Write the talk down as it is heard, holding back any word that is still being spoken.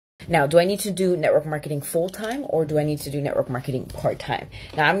Now, do I need to do network marketing full-time or do I need to do network marketing part-time?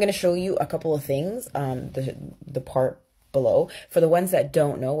 Now, I'm going to show you a couple of things, the part below. For the ones that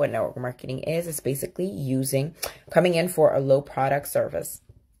don't know what network marketing is, it's basically coming in for a low product service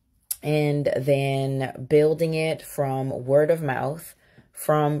and then building it from word of mouth,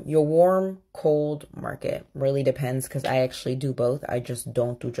 from your warm, cold market. Really depends, because I actually do both. I just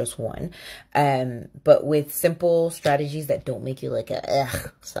don't do just one. But with simple strategies that don't make you like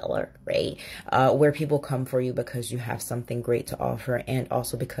a seller, right? Where people come for you because you have something great to offer and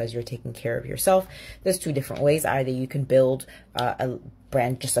also because you're taking care of yourself. There's two different ways. Either you can build a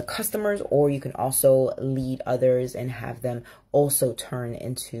brand just of customers, or you can also lead others and have them also turn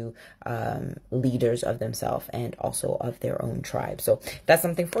into leaders of themselves and also of their own tribe. So that's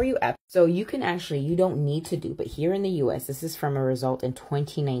something for you. So you can actually, you don't need to do, but here in the US, this is from a result in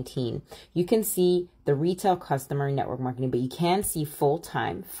 2019. You can see the retail customer network marketing, but you can see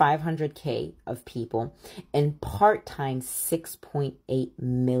full-time 500K of people and part-time 6.8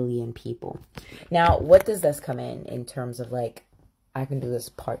 million people. Now, what does this come in terms of like, I can do this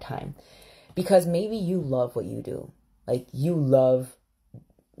part-time? Because maybe you love what you do. Like you love,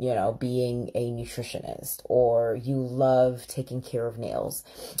 being a nutritionist, or you love taking care of nails,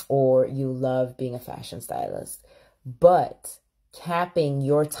 or you love being a fashion stylist. But capping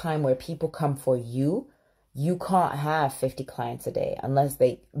your time where people come for you, you can't have 50 clients a day unless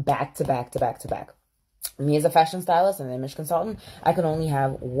they back to back to back to back. Me as a fashion stylist and an image consultant, I can only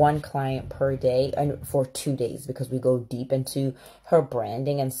have one client per day and for 2 days, because we go deep into her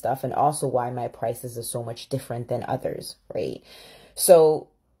branding and stuff, and also why my prices are so much different than others, right? So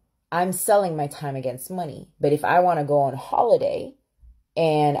I'm selling my time against money. But if I want to go on holiday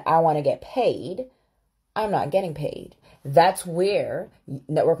and I want to get paid, I'm not getting paid. That's where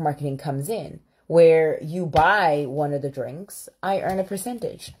network marketing comes in, where you buy one of the drinks, I earn a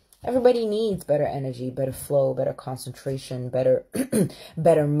percentage. Everybody needs better energy, better flow, better concentration,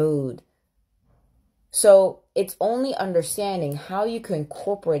 better mood. So it's only understanding how you can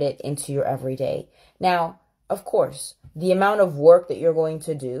incorporate it into your everyday. Now, of course, the amount of work that you're going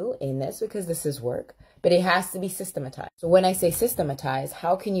to do in this, because this is work, but it has to be systematized. So when I say systematize,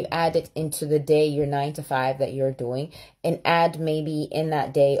 how can you add it into the day, your 9 to 5 that you're doing, and add maybe in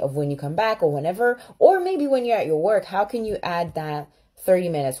that day of when you come back or whenever, or maybe when you're at your work, how can you add that 30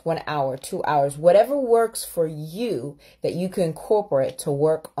 minutes, 1 hour, 2 hours, whatever works for you that you can incorporate to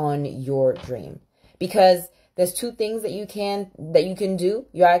work on your dream? Because there's two things that you can do.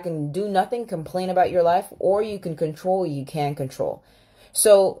 You either can do nothing, complain about your life, or you can control, you can control.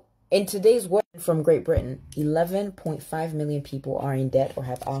 So in today's world, from Great Britain, 11.5 million people are in debt or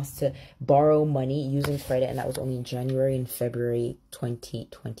have asked to borrow money using credit, and that was only in January and February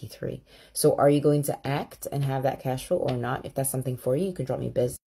 2023. So are you going to act and have that cash flow or not? If that's something for you, you can drop me a biz.